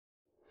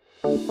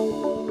Welcome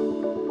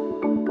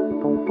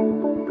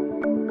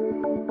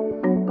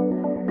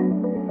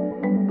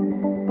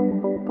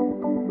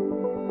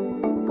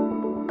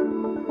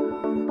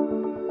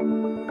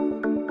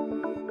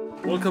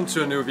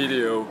to a new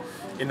video.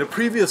 In the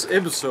previous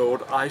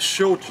episode I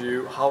showed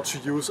you how to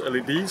use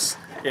LEDs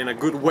in a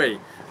good way.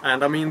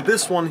 And I mean,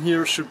 this one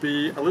here should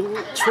be a little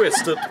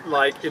twisted,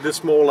 like it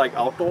is more like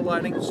outdoor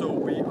lighting, so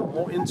we are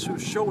more into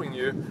showing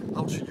you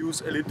how to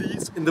use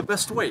LEDs in the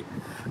best way.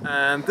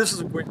 And this is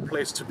a great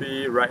place to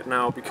be right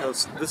now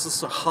because this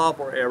is a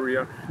harbor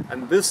area,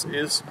 and this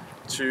is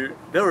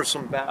there are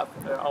some bath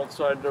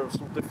outside, there are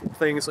some different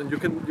things, and you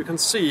can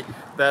see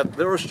that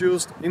there is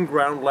used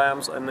in-ground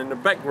lamps, and in the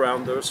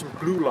background there is some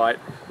blue light,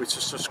 which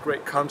is just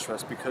great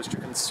contrast because you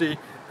can see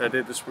that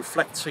it is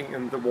reflecting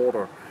in the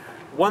water.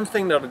 One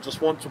thing that I just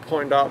want to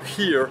point out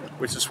here,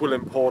 which is really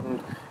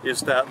important,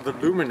 is that the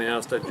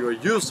luminaires that you are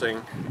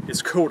using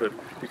is coated,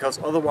 because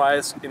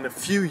otherwise in a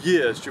few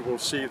years you will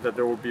see that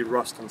there will be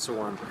rust and so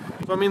on.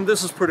 So I mean,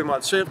 this is pretty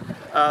much it.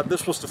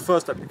 This was the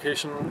first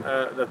application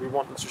that we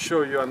wanted to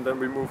show you, and then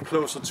we moved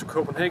closer to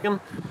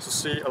Copenhagen to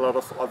see a lot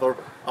of other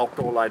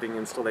outdoor lighting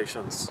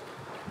installations.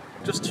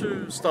 Just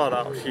to start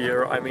out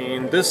here, I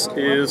mean, this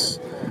is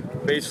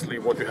basically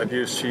what you have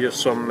used here,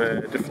 some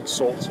different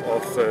sorts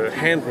of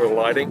handrail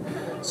lighting.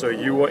 So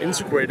you are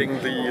integrating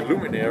the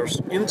luminaires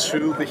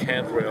into the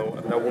handrail,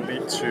 and that will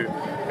lead to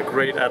a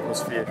great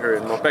atmosphere here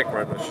in my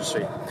background, as you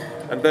see.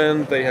 And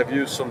then they have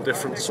used some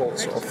different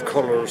sorts of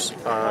colors,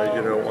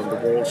 you know, on the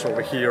walls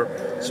over here,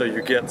 so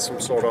you get some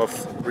sort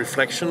of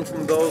reflection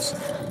from those,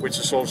 which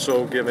is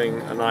also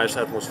giving a nice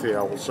atmosphere,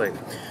 I will say.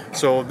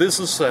 So this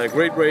is a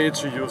great way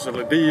to use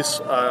LEDs,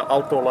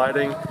 outdoor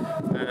lighting,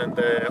 and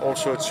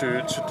also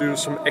to do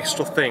some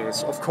extra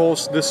things. Of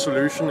course, this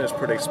solution is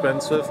pretty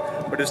expensive,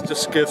 but it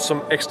just gives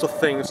some extra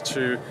things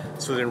to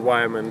the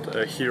environment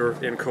here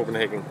in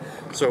Copenhagen.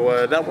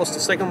 So that was the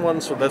second one,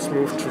 so let's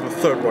move to the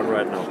third one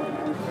right now.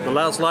 The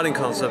last lighting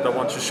concept I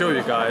want to show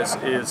you guys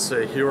is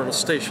here on the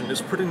station. It's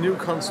a pretty new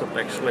concept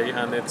actually,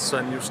 and it's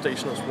a new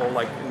station as well,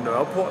 like in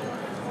Nørreport,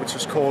 which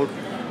is called.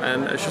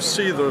 And as you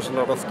see, there's a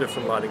lot of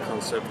different lighting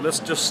concepts. Let's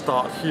just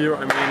start here. I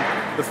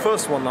mean, the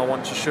first one I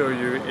want to show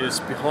you is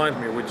behind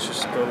me, which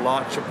is the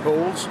larger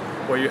poles,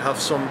 where you have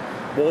some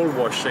wall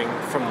washing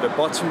from the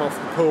bottom of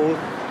the pole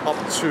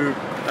up to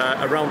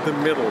around the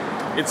middle.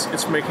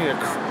 It's making a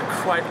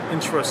quite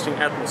interesting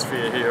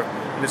atmosphere here,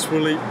 and it's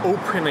really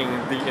opening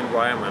the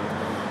environment.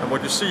 And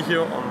what you see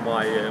here on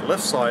my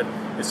left side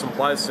is some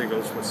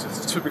bicycles, which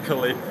is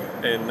typically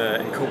in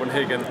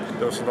Copenhagen.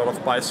 There's a lot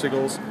of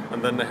bicycles,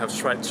 and then they have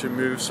tried to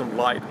move some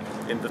light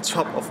in the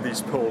top of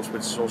these poles,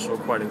 which is also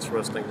quite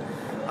interesting.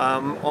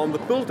 On the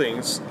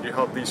buildings, you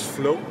have these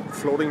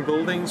floating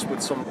buildings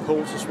with some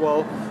poles as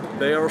well.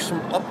 There are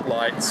some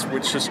uplights,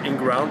 which is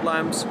in-ground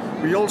lamps.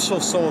 We also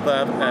saw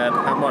that at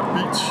Hammer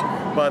Beach,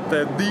 but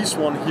this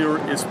one here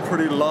is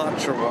pretty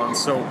larger one,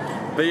 so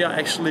they are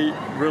actually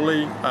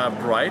really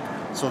bright.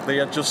 So they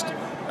are just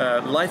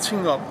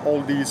lighting up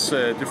all these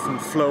different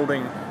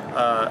floating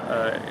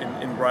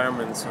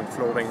environments and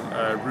floating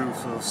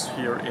roofs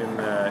here in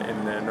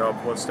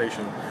Nørreport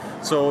station.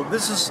 So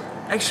this is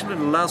actually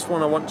the last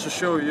one I want to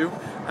show you,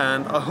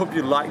 and I hope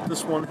you like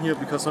this one here,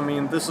 because I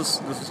mean, this is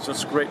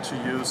just great to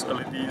use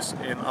LEDs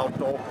in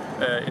outdoor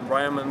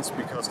environments,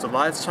 because the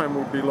lifetime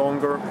will be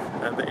longer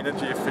and the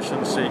energy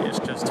efficiency is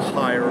just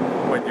higher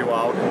when you're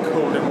out in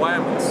cold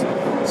environments.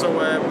 So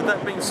with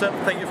that being said,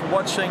 thank you for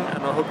watching,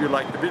 and I hope you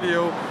liked the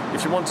video.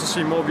 If you want to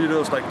see more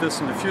videos like this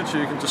in the future,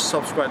 you can just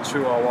subscribe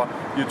to our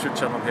YouTube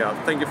channel here.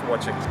 Thank you for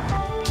watching.